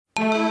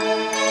The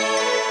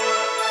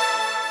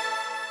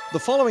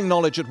following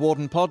Knowledge at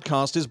Wharton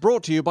podcast is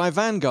brought to you by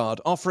Vanguard,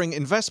 offering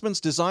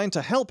investments designed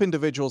to help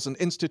individuals and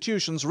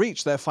institutions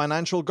reach their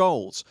financial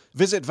goals.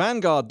 Visit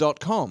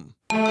Vanguard.com.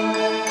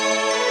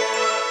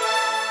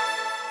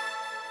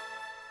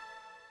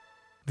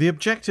 The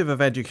objective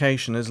of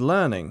education is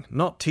learning,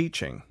 not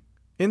teaching.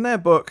 In their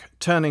book,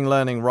 Turning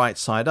Learning Right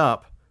Side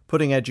Up,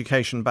 Putting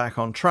Education Back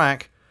on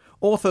Track,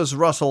 authors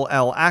Russell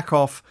L.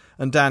 Ackoff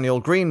and Daniel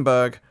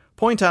Greenberg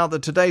point out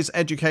that today's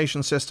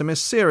education system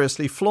is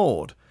seriously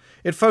flawed.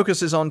 It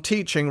focuses on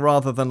teaching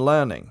rather than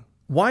learning.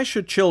 Why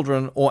should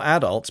children or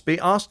adults be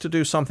asked to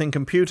do something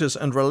computers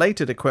and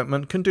related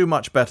equipment can do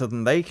much better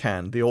than they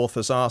can, the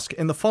authors ask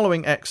in the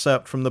following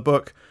excerpt from the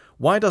book,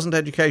 Why Doesn't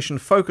Education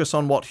Focus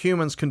on What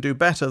Humans Can Do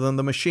Better Than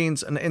the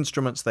Machines and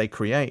Instruments They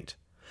Create?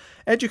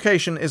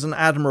 Education is an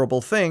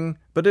admirable thing,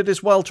 but it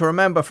is well to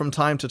remember from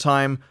time to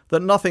time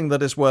that nothing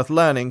that is worth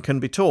learning can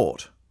be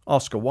taught.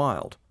 Oscar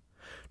Wilde.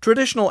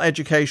 Traditional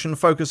education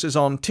focuses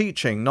on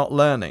teaching, not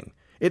learning.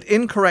 It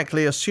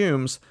incorrectly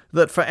assumes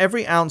that for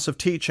every ounce of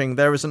teaching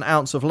there is an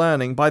ounce of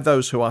learning by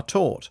those who are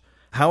taught.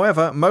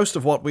 However, most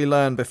of what we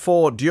learn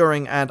before,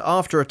 during, and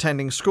after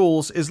attending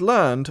schools is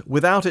learned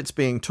without its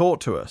being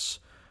taught to us.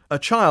 A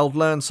child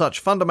learns such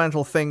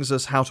fundamental things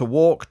as how to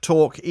walk,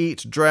 talk,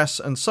 eat, dress,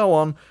 and so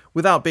on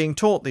without being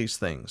taught these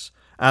things.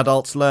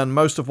 Adults learn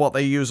most of what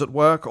they use at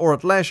work or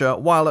at leisure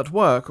while at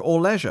work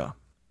or leisure.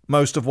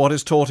 Most of what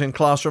is taught in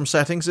classroom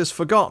settings is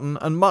forgotten,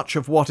 and much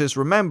of what is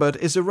remembered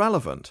is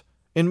irrelevant.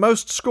 In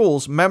most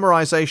schools,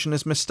 memorization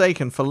is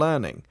mistaken for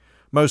learning.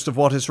 Most of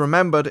what is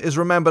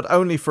remembered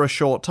only for a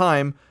short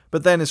time,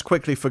 but then is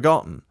quickly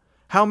forgotten.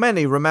 How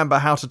many remember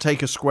how to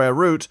take a square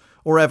root,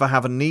 or ever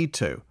have a need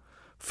to?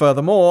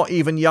 Furthermore,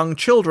 even young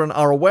children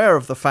are aware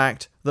of the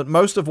fact that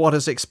most of what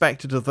is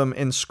expected of them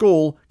in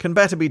school can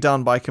better be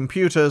done by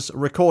computers,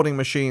 recording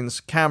machines,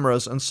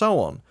 cameras, and so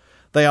on.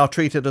 They are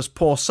treated as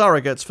poor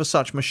surrogates for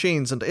such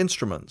machines and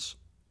instruments.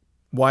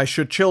 Why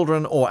should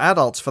children, or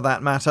adults for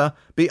that matter,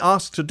 be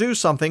asked to do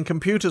something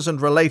computers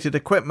and related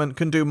equipment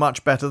can do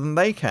much better than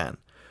they can?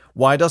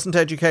 Why doesn't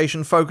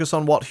education focus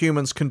on what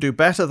humans can do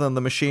better than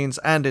the machines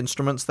and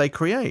instruments they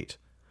create?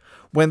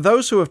 When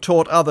those who have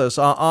taught others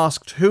are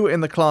asked who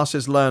in the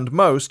classes learned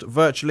most,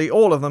 virtually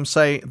all of them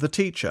say the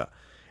teacher.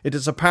 It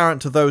is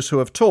apparent to those who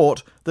have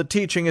taught that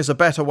teaching is a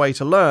better way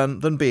to learn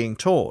than being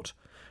taught.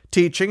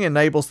 Teaching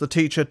enables the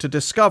teacher to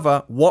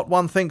discover what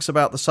one thinks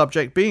about the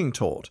subject being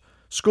taught.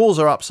 Schools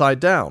are upside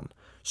down.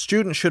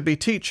 Students should be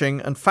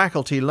teaching and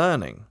faculty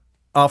learning.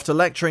 After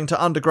lecturing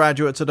to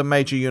undergraduates at a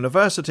major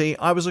university,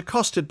 I was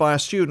accosted by a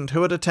student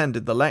who had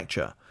attended the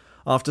lecture.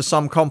 After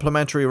some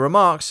complimentary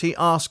remarks, he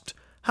asked,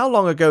 "How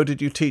long ago did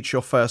you teach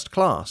your first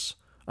class?"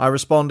 I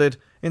responded,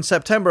 "In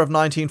September of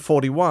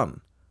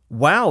 1941.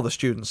 "Wow," the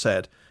student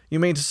said.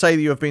 "You mean to say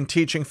that you have been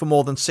teaching for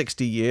more than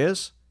 60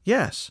 years?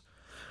 "Yes."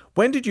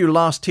 "When did you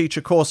last teach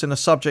a course in a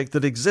subject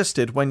that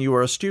existed when you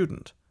were a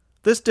student?"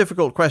 This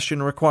difficult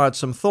question required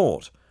some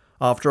thought.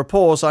 After a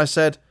pause, I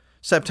said,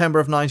 "September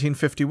of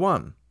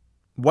 1951.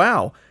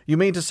 "Wow, you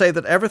mean to say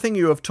that everything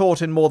you have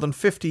taught in more than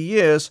 50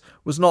 years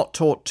was not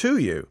taught to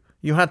you?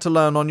 You had to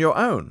learn on your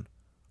own?"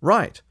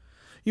 "Right.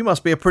 You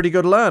must be a pretty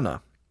good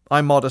learner." I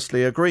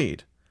modestly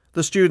agreed.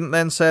 The student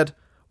then said,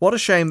 "What a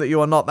shame that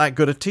you are not that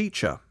good a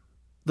teacher."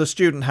 The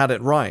student had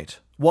it right.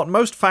 What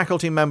most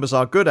faculty members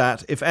are good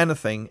at, if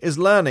anything, is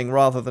learning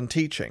rather than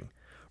teaching.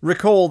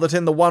 Recall that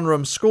in the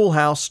one-room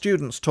schoolhouse,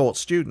 students taught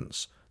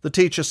students. The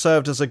teacher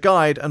served as a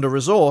guide and a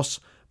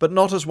resource, but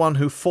not as one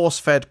who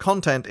force-fed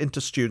content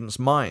into students'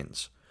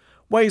 minds.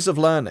 Ways of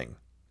learning.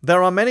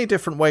 There are many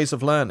different ways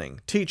of learning.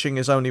 Teaching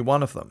is only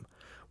one of them.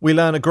 We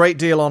learn a great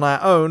deal on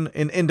our own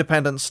in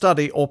independent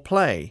study or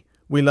play.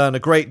 We learn a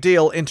great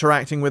deal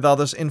interacting with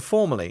others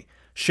informally,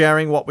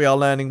 sharing what we are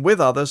learning with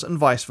others and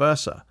vice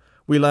versa.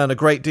 We learn a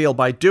great deal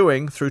by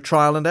doing through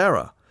trial and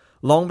error.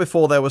 Long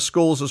before there were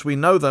schools as we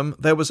know them,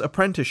 there was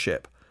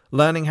apprenticeship,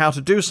 learning how to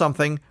do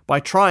something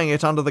by trying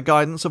it under the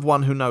guidance of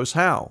one who knows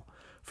how.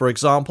 For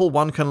example,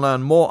 one can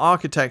learn more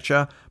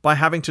architecture by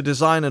having to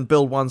design and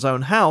build one's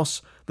own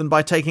house than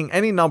by taking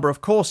any number of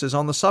courses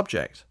on the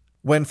subject.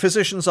 When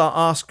physicians are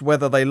asked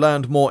whether they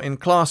learned more in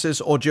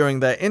classes or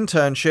during their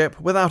internship,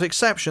 without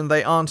exception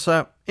they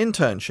answer,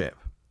 internship.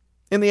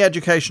 In the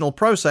educational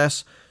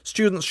process,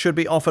 students should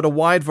be offered a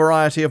wide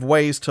variety of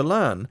ways to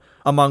learn,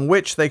 among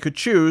which they could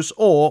choose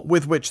or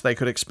with which they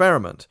could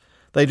experiment.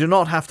 They do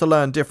not have to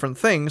learn different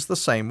things the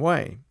same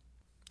way.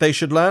 They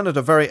should learn at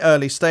a very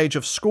early stage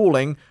of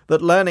schooling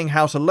that learning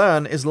how to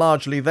learn is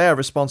largely their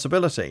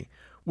responsibility,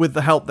 with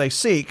the help they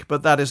seek,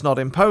 but that is not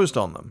imposed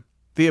on them.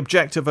 The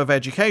objective of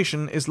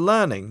education is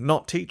learning,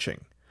 not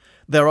teaching.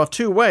 There are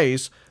two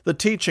ways that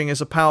teaching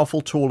is a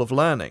powerful tool of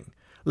learning.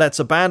 Let's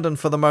abandon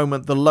for the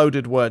moment the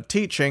loaded word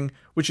teaching,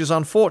 which is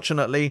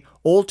unfortunately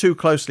all too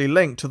closely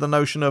linked to the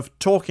notion of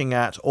talking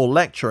at or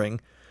lecturing,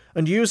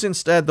 and use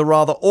instead the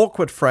rather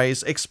awkward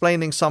phrase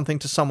explaining something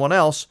to someone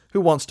else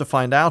who wants to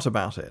find out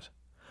about it.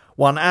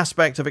 One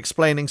aspect of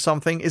explaining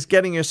something is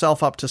getting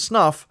yourself up to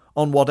snuff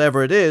on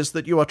whatever it is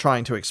that you are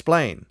trying to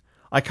explain.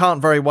 I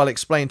can't very well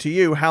explain to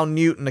you how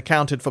Newton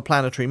accounted for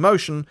planetary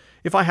motion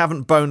if I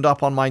haven't boned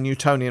up on my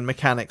Newtonian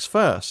mechanics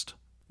first.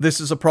 This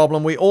is a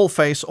problem we all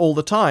face all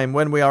the time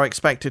when we are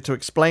expected to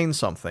explain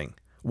something.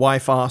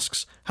 Wife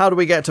asks, "How do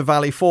we get to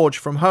Valley Forge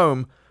from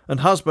home?" And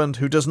husband,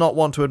 who does not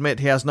want to admit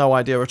he has no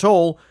idea at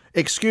all,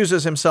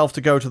 excuses himself to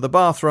go to the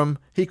bathroom.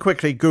 He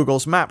quickly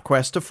Googles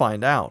MapQuest to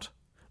find out.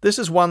 This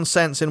is one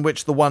sense in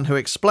which the one who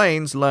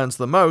explains learns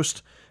the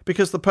most,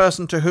 because the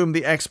person to whom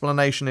the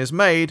explanation is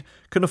made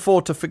can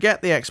afford to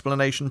forget the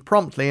explanation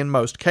promptly in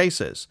most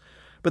cases.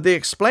 But the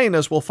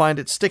explainers will find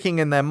it sticking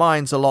in their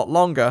minds a lot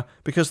longer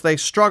because they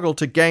struggle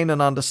to gain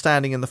an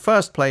understanding in the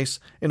first place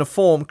in a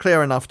form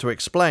clear enough to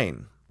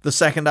explain. The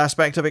second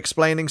aspect of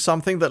explaining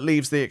something that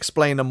leaves the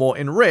explainer more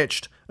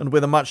enriched and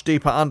with a much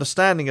deeper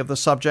understanding of the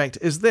subject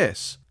is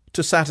this: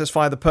 to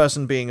satisfy the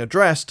person being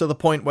addressed to the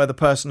point where the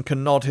person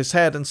can nod his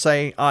head and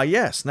say, "Ah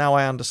yes, now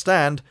I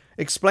understand."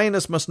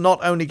 Explainers must not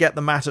only get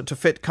the matter to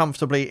fit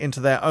comfortably into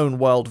their own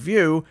world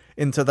view,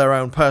 into their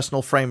own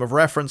personal frame of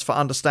reference for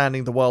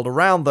understanding the world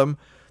around them,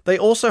 they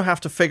also have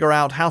to figure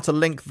out how to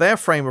link their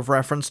frame of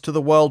reference to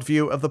the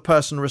worldview of the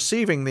person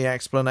receiving the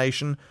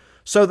explanation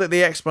so that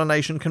the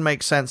explanation can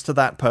make sense to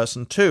that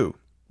person too.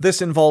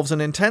 This involves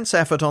an intense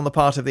effort on the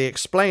part of the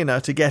explainer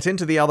to get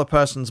into the other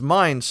person's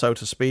mind, so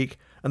to speak,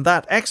 and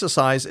that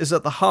exercise is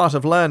at the heart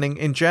of learning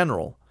in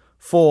general.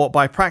 For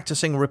by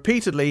practicing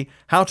repeatedly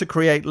how to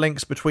create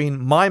links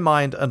between my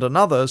mind and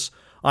another's,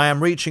 I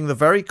am reaching the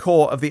very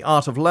core of the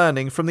art of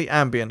learning from the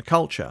ambient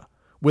culture.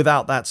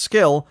 Without that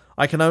skill,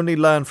 I can only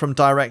learn from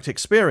direct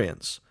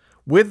experience.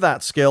 With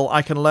that skill,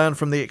 I can learn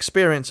from the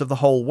experience of the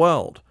whole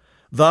world.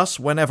 Thus,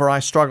 whenever I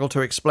struggle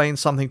to explain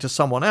something to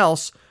someone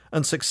else,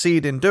 and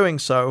succeed in doing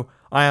so,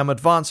 I am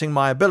advancing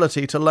my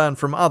ability to learn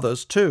from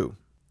others too.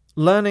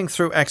 Learning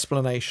through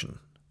explanation.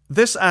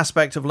 This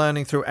aspect of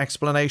learning through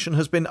explanation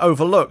has been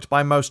overlooked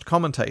by most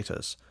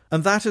commentators,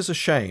 and that is a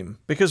shame,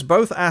 because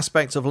both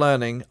aspects of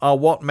learning are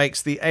what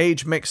makes the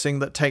age mixing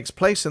that takes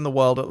place in the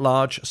world at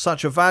large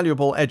such a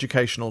valuable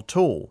educational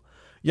tool.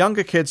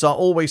 Younger kids are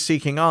always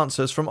seeking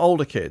answers from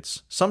older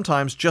kids,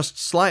 sometimes just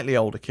slightly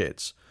older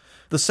kids.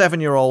 The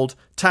 7-year-old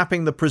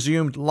tapping the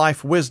presumed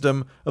life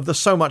wisdom of the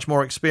so much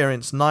more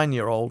experienced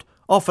 9-year-old,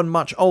 often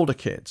much older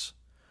kids.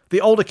 The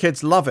older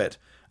kids love it,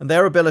 and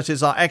their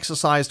abilities are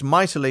exercised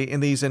mightily in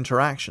these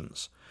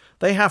interactions.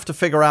 They have to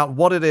figure out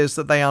what it is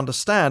that they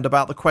understand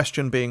about the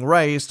question being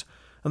raised,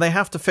 and they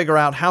have to figure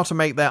out how to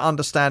make their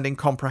understanding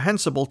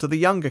comprehensible to the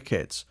younger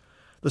kids.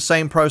 The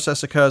same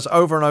process occurs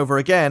over and over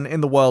again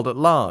in the world at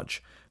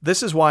large.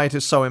 This is why it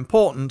is so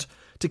important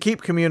to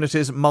keep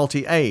communities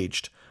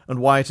multi-aged, and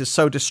why it is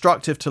so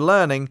destructive to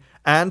learning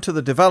and to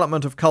the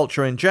development of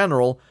culture in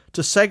general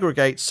to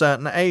segregate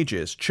certain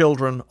ages,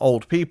 children,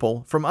 old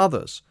people, from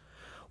others.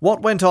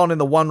 What went on in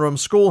the one-room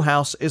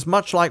schoolhouse is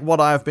much like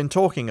what I have been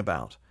talking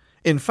about.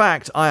 In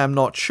fact, I am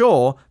not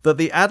sure that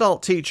the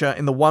adult teacher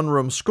in the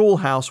one-room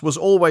schoolhouse was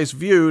always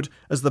viewed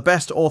as the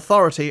best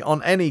authority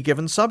on any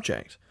given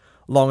subject.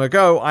 Long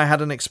ago, I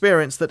had an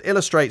experience that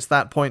illustrates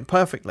that point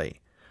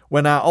perfectly.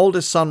 When our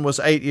oldest son was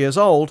 8 years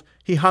old,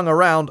 he hung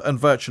around and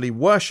virtually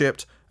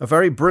worshipped a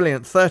very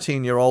brilliant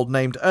 13-year-old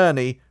named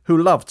Ernie who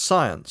loved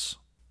science.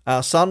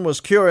 Our son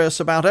was curious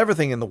about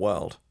everything in the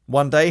world.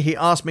 One day he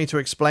asked me to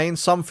explain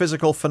some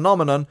physical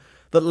phenomenon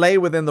that lay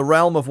within the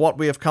realm of what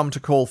we have come to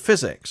call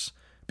physics.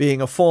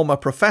 Being a former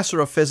professor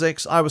of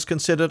physics, I was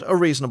considered a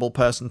reasonable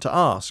person to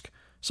ask.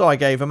 So I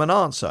gave him an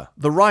answer,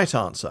 the right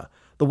answer,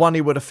 the one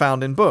he would have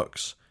found in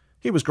books.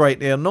 He was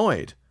greatly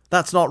annoyed.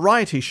 "That's not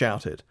right," he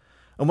shouted.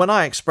 And when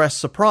I expressed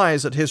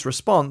surprise at his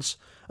response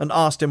and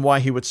asked him why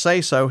he would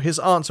say so, his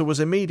answer was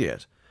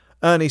immediate.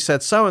 "Ernie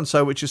said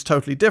so-and-so, which is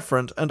totally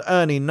different, and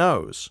Ernie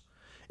knows."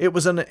 It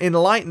was an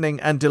enlightening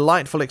and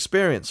delightful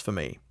experience for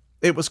me.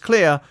 It was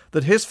clear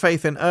that his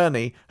faith in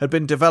Ernie had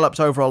been developed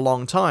over a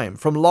long time,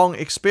 from long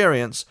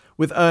experience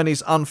with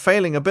Ernie's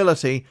unfailing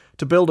ability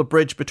to build a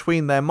bridge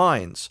between their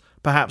minds,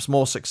 perhaps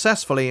more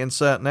successfully in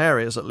certain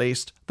areas at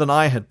least than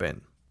I had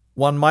been.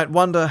 One might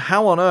wonder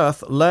how on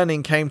earth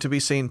learning came to be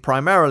seen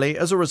primarily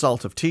as a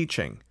result of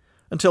teaching.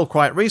 Until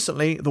quite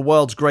recently, the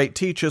world's great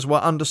teachers were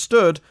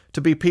understood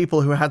to be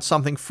people who had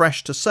something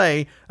fresh to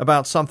say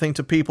about something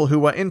to people who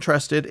were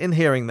interested in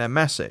hearing their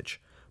message.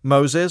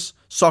 Moses,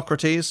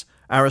 Socrates,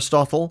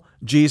 Aristotle,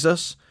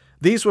 Jesus,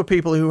 these were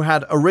people who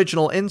had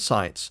original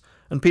insights,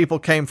 and people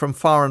came from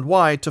far and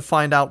wide to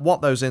find out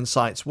what those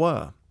insights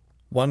were.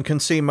 One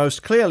can see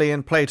most clearly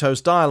in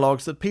Plato's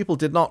dialogues that people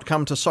did not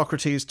come to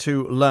Socrates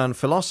to learn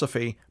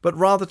philosophy, but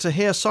rather to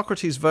hear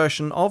Socrates'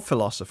 version of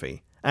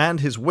philosophy, and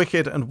his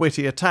wicked and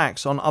witty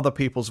attacks on other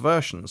people's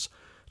versions,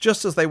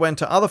 just as they went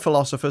to other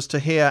philosophers to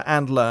hear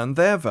and learn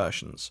their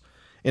versions.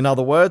 In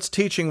other words,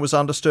 teaching was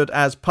understood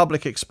as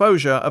public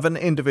exposure of an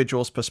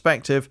individual's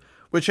perspective,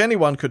 which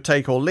anyone could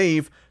take or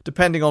leave,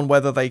 depending on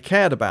whether they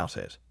cared about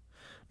it.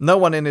 No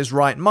one in his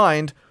right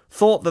mind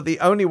thought that the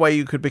only way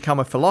you could become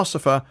a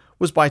philosopher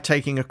was by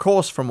taking a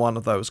course from one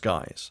of those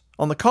guys.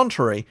 On the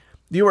contrary,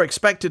 you were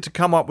expected to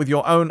come up with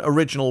your own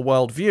original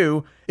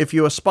worldview if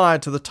you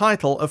aspired to the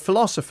title of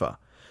philosopher.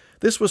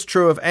 This was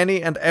true of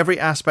any and every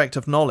aspect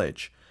of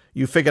knowledge.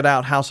 You figured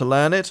out how to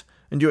learn it,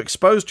 and you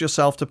exposed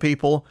yourself to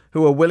people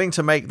who were willing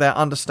to make their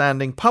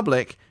understanding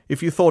public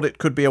if you thought it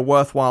could be a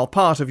worthwhile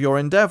part of your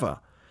endeavor.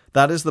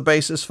 That is the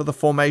basis for the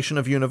formation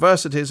of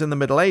universities in the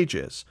Middle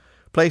Ages,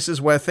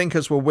 places where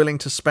thinkers were willing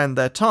to spend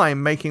their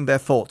time making their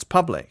thoughts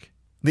public.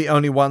 The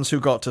only ones who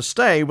got to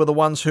stay were the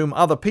ones whom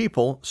other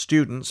people,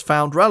 students,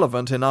 found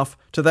relevant enough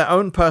to their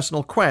own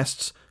personal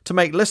quests to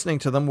make listening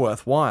to them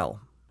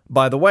worthwhile.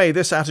 By the way,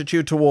 this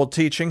attitude toward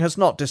teaching has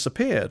not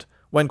disappeared.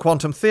 When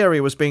quantum theory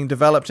was being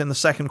developed in the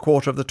second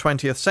quarter of the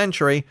 20th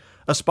century,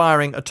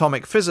 aspiring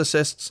atomic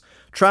physicists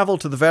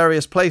traveled to the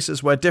various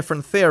places where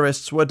different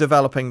theorists were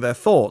developing their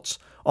thoughts,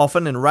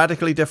 often in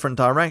radically different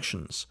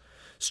directions.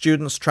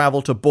 Students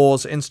traveled to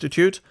Bohr's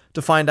Institute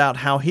to find out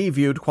how he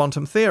viewed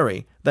quantum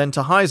theory, then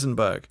to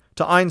Heisenberg,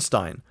 to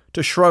Einstein,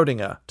 to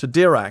Schrödinger, to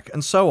Dirac,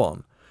 and so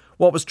on.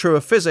 What was true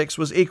of physics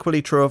was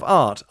equally true of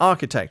art,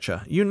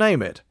 architecture, you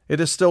name it. It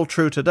is still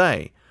true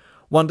today.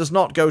 One does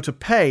not go to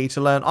pay to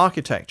learn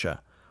architecture.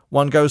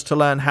 One goes to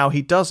learn how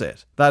he does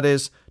it, that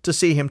is, to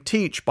see him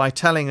teach by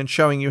telling and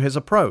showing you his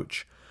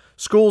approach.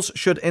 Schools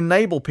should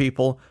enable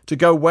people to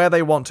go where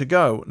they want to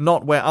go,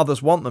 not where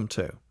others want them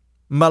to.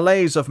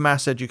 Malaise of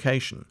mass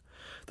education.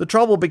 The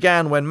trouble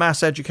began when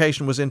mass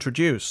education was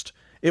introduced.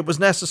 It was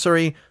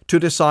necessary to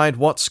decide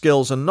what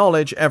skills and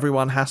knowledge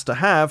everyone has to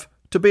have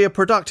to be a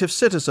productive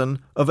citizen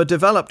of a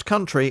developed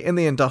country in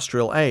the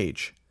industrial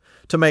age.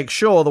 To make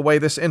sure the way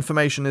this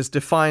information is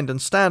defined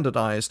and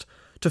standardized,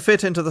 to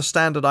fit into the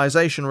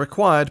standardization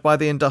required by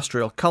the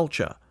industrial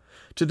culture,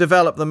 to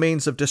develop the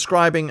means of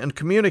describing and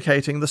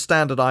communicating the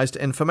standardized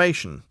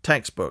information,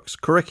 textbooks,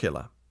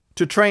 curricula,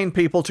 to train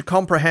people to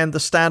comprehend the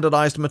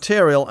standardized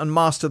material and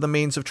master the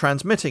means of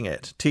transmitting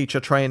it, teacher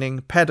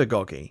training,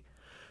 pedagogy,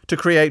 to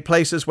create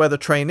places where the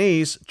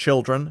trainees,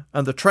 children,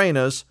 and the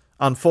trainers,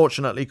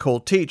 unfortunately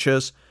called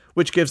teachers,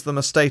 which gives them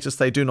a status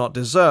they do not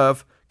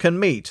deserve, can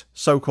meet,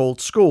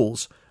 so-called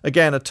schools,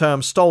 again a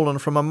term stolen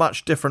from a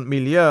much different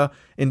milieu,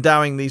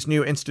 endowing these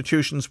new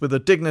institutions with a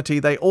dignity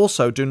they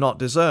also do not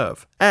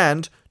deserve,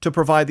 and to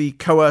provide the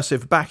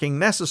coercive backing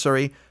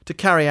necessary to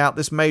carry out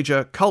this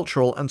major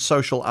cultural and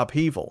social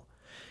upheaval.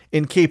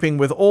 In keeping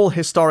with all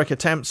historic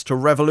attempts to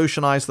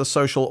revolutionize the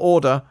social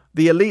order,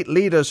 the elite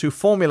leaders who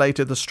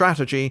formulated the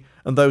strategy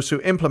and those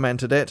who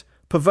implemented it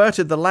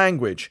perverted the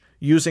language,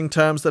 using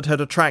terms that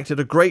had attracted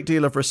a great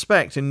deal of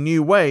respect in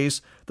new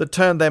ways that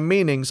turned their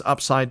meanings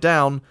upside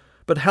down,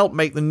 but helped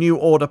make the new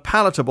order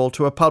palatable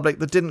to a public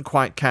that didn't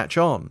quite catch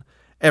on.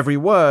 Every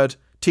word,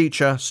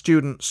 teacher,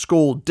 student,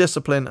 school,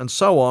 discipline, and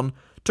so on,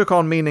 took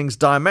on meanings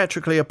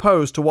diametrically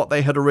opposed to what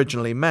they had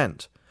originally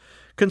meant.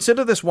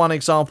 Consider this one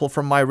example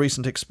from my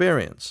recent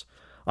experience.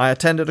 I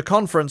attended a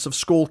conference of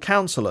school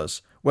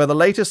counselors, where the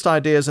latest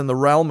ideas in the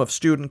realm of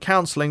student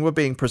counseling were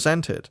being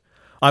presented.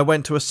 I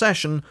went to a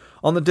session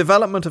on the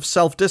development of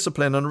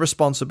self-discipline and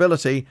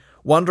responsibility,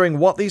 wondering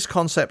what these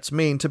concepts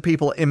mean to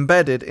people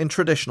embedded in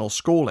traditional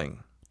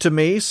schooling. To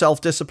me,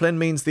 self-discipline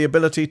means the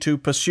ability to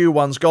pursue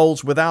one's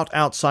goals without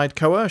outside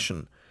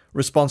coercion.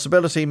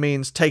 Responsibility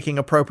means taking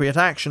appropriate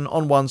action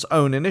on one's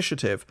own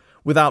initiative,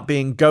 without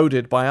being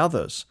goaded by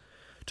others.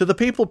 To the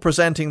people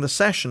presenting the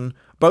session,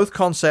 both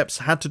concepts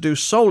had to do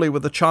solely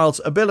with the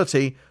child's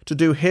ability to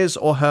do his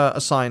or her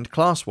assigned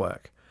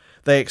classwork.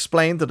 They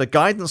explained that a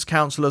guidance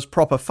counselor's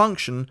proper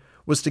function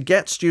was to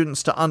get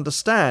students to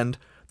understand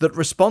that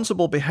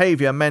responsible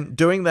behavior meant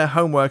doing their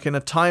homework in a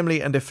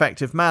timely and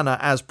effective manner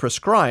as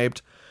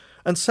prescribed,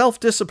 and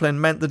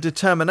self-discipline meant the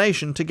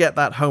determination to get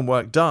that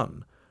homework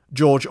done.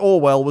 George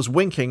Orwell was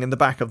winking in the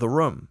back of the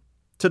room.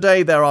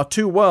 Today there are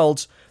two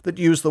worlds that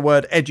use the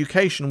word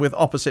education with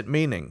opposite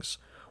meanings.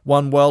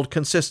 One world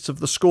consists of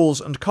the schools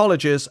and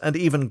colleges and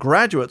even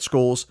graduate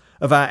schools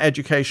of our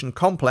education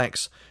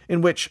complex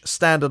in which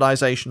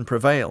standardization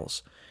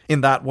prevails.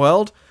 In that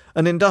world,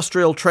 an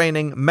industrial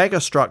training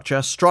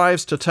megastructure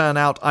strives to turn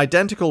out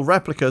identical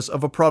replicas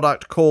of a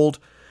product called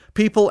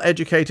people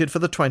educated for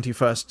the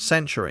 21st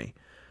century.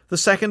 The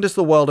second is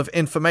the world of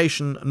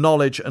information,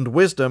 knowledge, and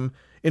wisdom,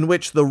 in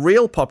which the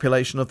real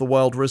population of the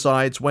world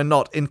resides when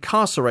not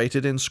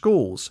incarcerated in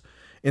schools.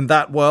 In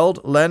that world,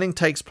 learning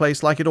takes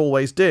place like it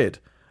always did,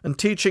 and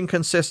teaching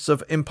consists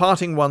of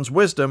imparting one's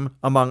wisdom,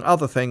 among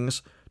other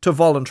things, to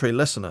voluntary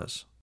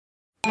listeners.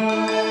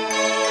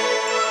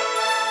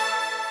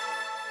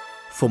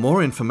 For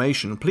more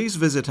information, please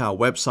visit our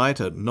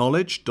website at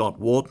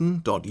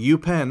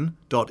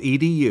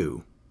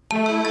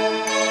knowledge.wharton.upenn.edu.